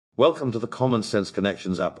Welcome to the Common Sense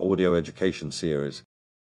Connections app audio education series.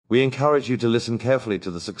 We encourage you to listen carefully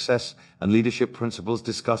to the success and leadership principles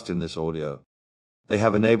discussed in this audio. They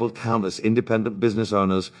have enabled countless independent business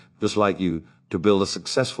owners just like you to build a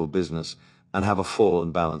successful business and have a full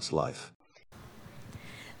and balanced life.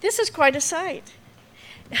 This is quite a sight.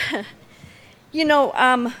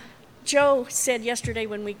 Joe said yesterday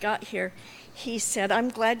when we got here, he said, "I'm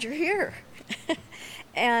glad you're here."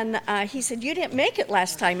 And he said, "You didn't make it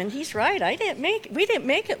last time." And he's right, we didn't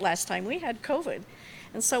make it last time. We had COVID.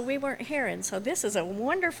 And so we weren't here. And so this is a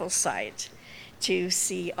wonderful sight to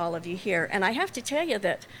see all of you here. And I have to tell you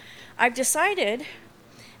that I've decided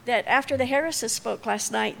that after the Harrises spoke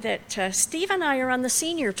last night that Steve and I are on the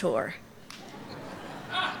senior tour.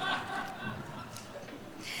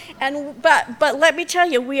 But let me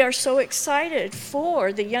tell you, we are so excited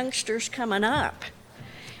for the youngsters coming up.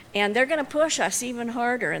 And they're going to push us even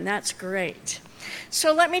harder, and that's great.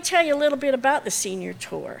 So let me tell you a little bit about the senior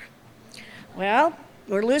tour. Well,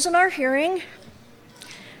 we're losing our hearing.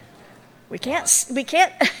 We can't,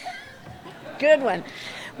 good one.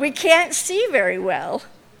 We can't see very well.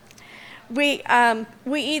 We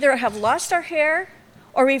either have lost our hair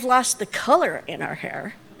or we've lost the color in our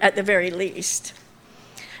hair, at the very least.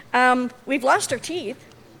 We've lost our teeth,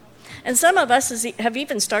 and some of us have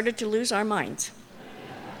even started to lose our minds.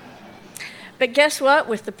 But guess what?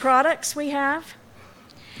 With the products we have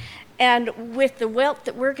and with the wealth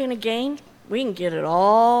that we're going to gain, we can get it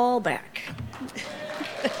all back.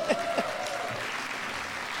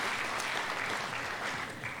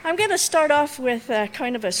 I'm going to start off with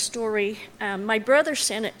kind of a story. My brother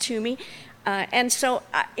sent it to me, and so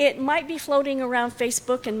it might be floating around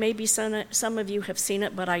Facebook, and maybe some of you have seen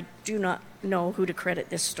it, but I do not know who to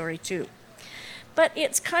credit this story to. But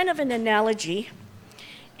it's kind of an analogy.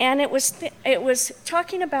 And it was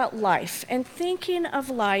talking about life and thinking of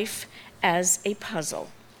life as a puzzle.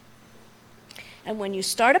 And when you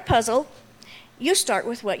start a puzzle, you start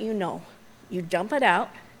with what you know. You dump it out.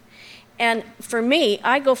 And for me,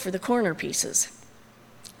 I go for the corner pieces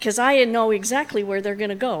because I know exactly where they're going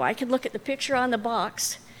to go. I can look at the picture on the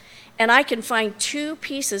box, and I can find two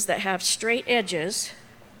pieces that have straight edges,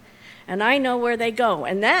 and I know where they go.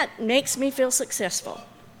 And that makes me feel successful.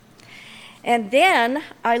 And then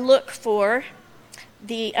I look for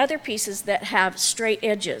the other pieces that have straight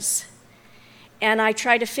edges, and I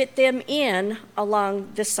try to fit them in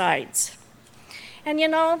along the sides. And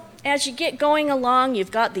as you get going along, you've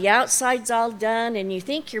got the outsides all done, and you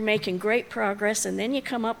think you're making great progress, and then you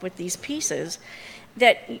come up with these pieces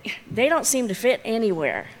that they don't seem to fit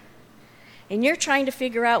anywhere. And you're trying to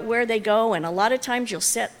figure out where they go, and a lot of times you'll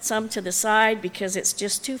set some to the side because it's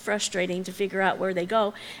just too frustrating to figure out where they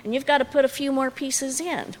go, and you've got to put a few more pieces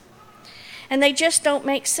in. And they just don't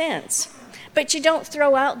make sense. But you don't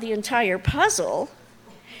throw out the entire puzzle.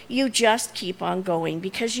 You just keep on going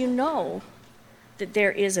because you know that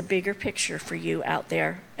there is a bigger picture for you out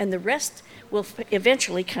there, and the rest will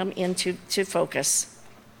eventually come into focus.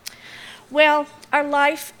 Well, our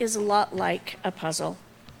life is a lot like a puzzle.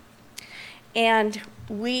 And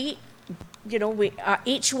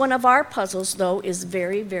each one of our puzzles, though, is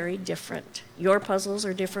very, very different. Your puzzles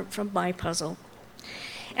are different from my puzzle.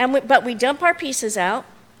 But we dump our pieces out,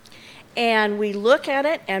 and we look at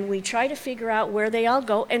it, and we try to figure out where they all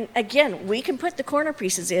go. And again, we can put the corner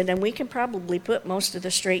pieces in, and we can probably put most of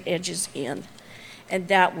the straight edges in. And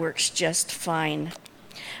that works just fine.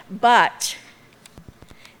 But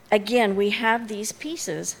again, we have these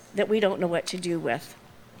pieces that we don't know what to do with.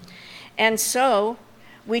 And so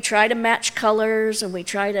we try to match colors, and we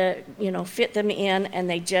try to, fit them in, and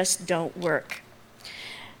they just don't work.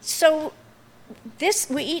 So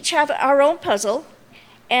we each have our own puzzle,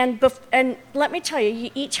 and let me tell you,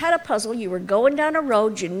 you each had a puzzle. You were going down a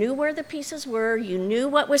road. You knew where the pieces were. You knew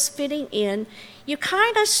what was fitting in. You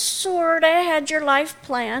kind of, sort of had your life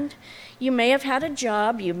planned. You may have had a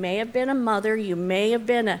job. You may have been a mother. You may have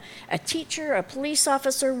been a teacher, a police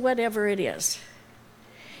officer, whatever it is.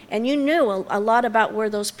 And you knew a lot about where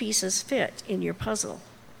those pieces fit in your puzzle.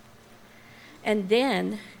 And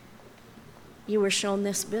then you were shown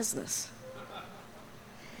this business.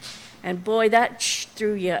 And boy, that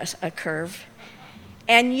threw you a curve.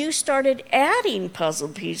 And you started adding puzzle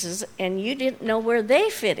pieces, and you didn't know where they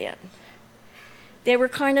fit in. They were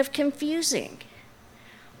kind of confusing.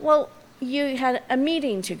 Well, you had a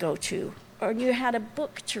meeting to go to, or you had a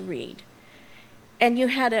book to read, and you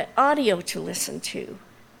had an audio to listen to.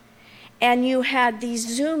 And you had these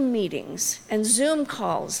Zoom meetings and Zoom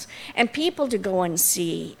calls and people to go and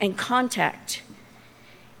see and contact.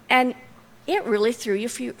 And it really threw you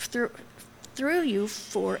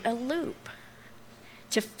for a loop.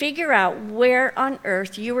 to figure out where on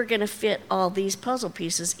earth you were going to fit all these puzzle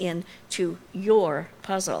pieces into your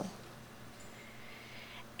puzzle.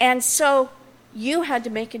 And so you had to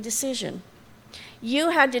make a decision.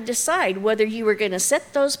 You had to decide whether you were going to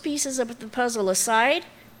set those pieces of the puzzle aside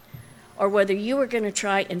or whether you were going to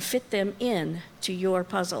try and fit them in to your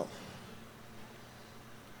puzzle.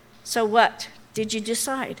 So what did you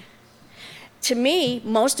decide? To me,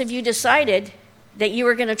 most of you decided that you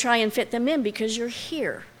were going to try and fit them in because you're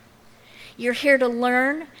here. You're here to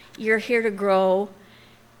learn, you're here to grow,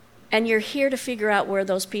 and you're here to figure out where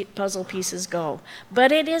those puzzle pieces go.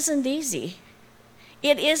 But it isn't easy.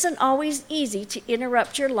 It isn't always easy to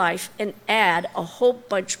interrupt your life and add a whole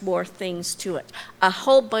bunch more things to it, a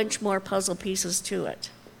whole bunch more puzzle pieces to it.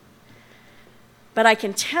 But I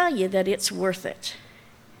can tell you that it's worth it.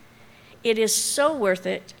 It is so worth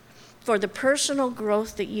it for the personal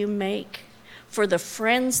growth that you make, for the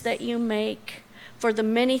friends that you make, for the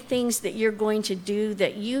many things that you're going to do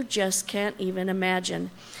that you just can't even imagine.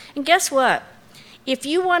 And guess what? If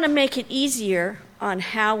you want to make it easier on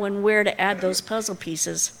how and where to add those puzzle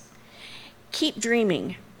pieces, keep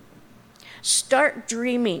dreaming. Start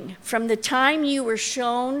dreaming. From the time you were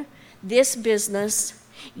shown this business,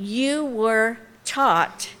 you were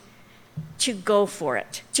taught to go for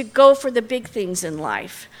it, to go for the big things in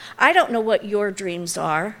life. I don't know what your dreams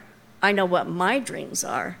are. I know what my dreams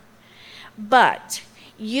are. But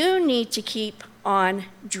you need to keep on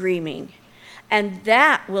dreaming. And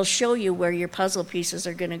that will show you where your puzzle pieces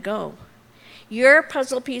are going to go. Your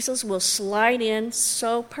puzzle pieces will slide in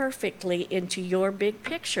so perfectly into your big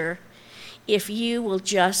picture if you will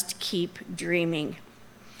just keep dreaming.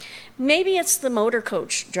 Maybe it's the motor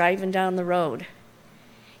coach driving down the road.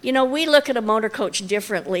 You know, we look at a motor coach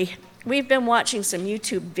differently. We've been watching some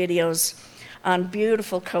YouTube videos on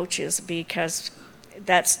beautiful coaches because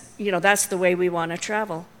that's the way we want to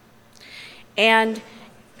travel. And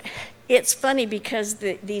it's funny because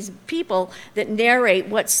these people that narrate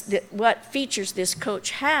what features this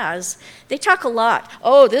coach has, they talk a lot.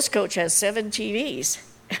 Oh, this coach has 7 TVs.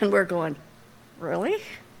 And we're going, really?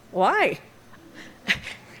 Why?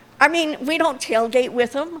 I mean, we don't tailgate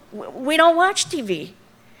with them. We don't watch TV.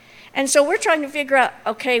 And so we're trying to figure out,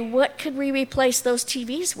 okay, what could we replace those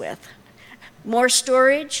TVs with? More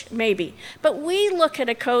storage? Maybe. But we look at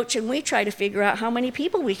a coach and we try to figure out how many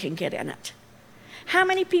people we can get in it. How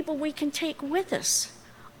many people we can take with us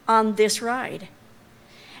on this ride.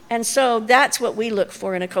 And so that's what we look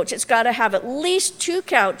for in a coach. It's got to have at least 2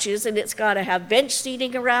 couches, and it's got to have bench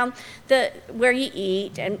seating around where you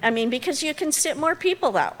eat. And I mean, because you can sit more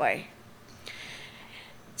people that way.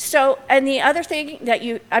 So, and the other thing that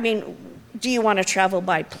do you want to travel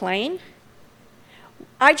by plane?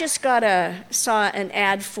 I just saw an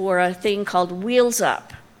ad for a thing called Wheels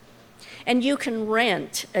Up. And you can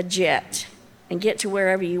rent a jet and get to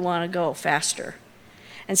wherever you want to go faster.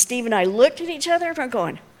 And Steve and I looked at each other and we're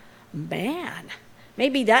going, man,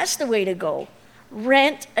 maybe that's the way to go.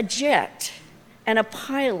 Rent a jet and a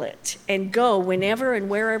pilot and go whenever and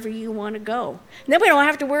wherever you want to go. And then we don't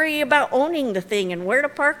have to worry about owning the thing and where to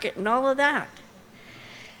park it and all of that.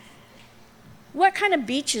 What kind of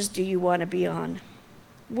beaches do you want to be on?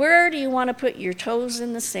 Where do you want to put your toes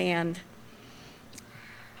in the sand?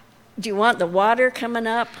 Do you want the water coming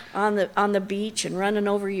up on the beach and running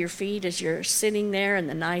over your feet as you're sitting there in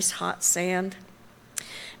the nice hot sand?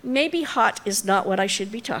 Maybe hot is not what I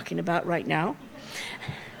should be talking about right now.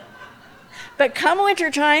 But come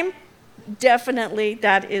wintertime, definitely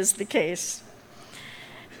that is the case.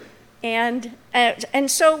 And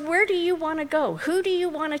so where do you want to go? Who do you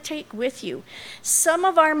want to take with you? Some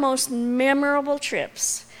of our most memorable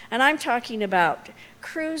trips, and I'm talking about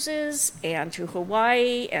cruises and to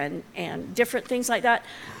Hawaii and different things like that,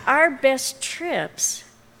 our best trips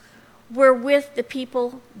were with the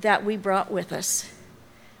people that we brought with us.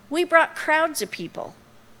 We brought crowds of people.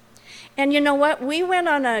 And you know what? We went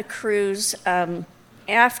on a cruise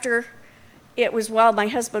after it was while my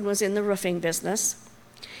husband was in the roofing business.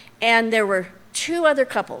 And there were 2 other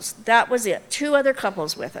couples. That was it. 2 other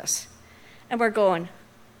couples with us. And we're going,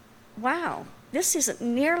 wow, this isn't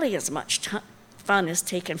nearly as much fun as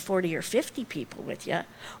taking 40 or 50 people with you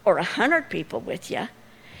or 100 people with you.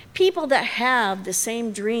 People that have the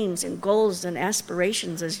same dreams and goals and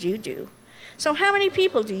aspirations as you do. So how many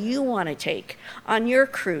people do you want to take on your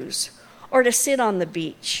cruise or to sit on the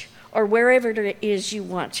beach or wherever it is you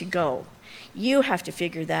want to go? You have to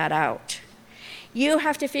figure that out. You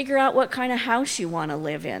have to figure out what kind of house you want to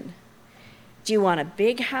live in. Do you want a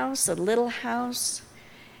big house, a little house?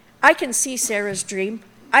 I can see Sarah's dream.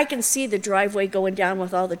 I can see the driveway going down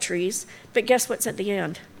with all the trees, but guess what's at the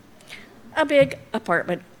end? a big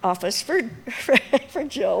apartment office for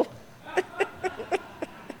Joe.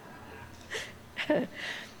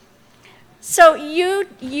 So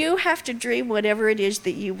you have to dream whatever it is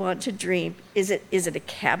that you want to dream. Is it a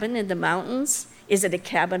cabin in the mountains? Is it a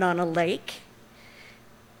cabin on a lake?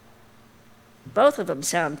 Both of them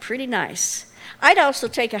sound pretty nice. I'd also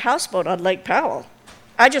take a houseboat on Lake Powell.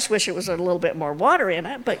 I just wish it was a little bit more water in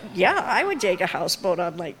it, but yeah, I would take a houseboat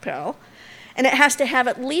on Lake Powell. And it has to have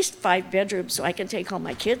at least 5 bedrooms so I can take all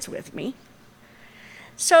my kids with me.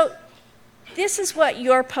 So this is what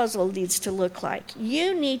your puzzle needs to look like.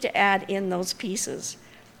 You need to add in those pieces,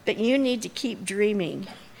 but you need to keep dreaming.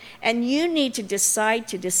 And you need to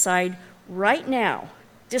decide right now.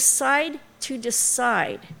 Decide to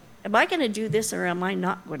decide. Am I going to do this or am I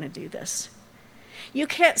not going to do this? You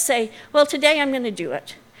can't say, well, today I'm going to do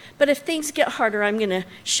it. But if things get harder, I'm going to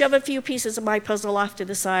shove a few pieces of my puzzle off to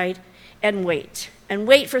the side and wait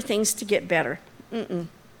for things to get better.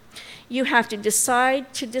 You have to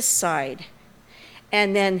decide,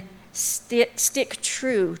 and then stick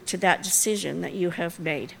true to that decision that you have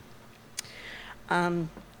made.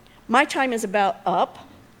 My time is about up.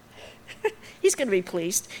 He's going to be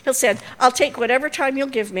pleased. He'll say, I'll take whatever time you'll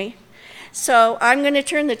give me. So I'm going to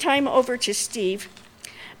turn the time over to Steve.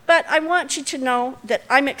 But I want you to know that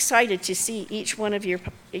I'm excited to see each one of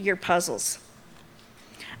your puzzles.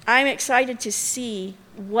 I'm excited to see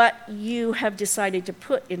what you have decided to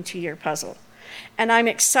put into your puzzle. And I'm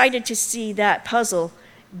excited to see that puzzle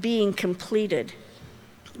being completed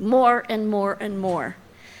more and more and more.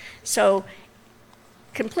 So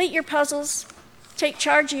complete your puzzles, take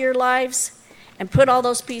charge of your lives, and put all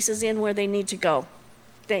those pieces in where they need to go.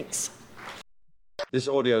 Thanks. This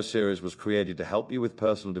audio series was created to help you with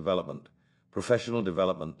personal development, professional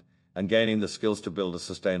development, and gaining the skills to build a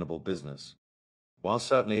sustainable business. While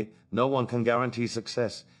certainly no one can guarantee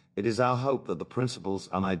success, it is our hope that the principles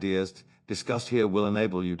and ideas discussed here will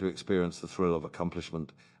enable you to experience the thrill of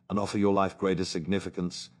accomplishment and offer your life greater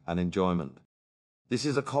significance and enjoyment. This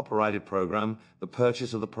is a copyrighted program. The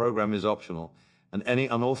purchase of the program is optional, and any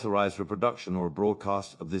unauthorized reproduction or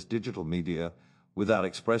broadcast of this digital media without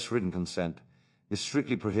express written consent is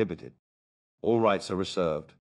strictly prohibited. All rights are reserved.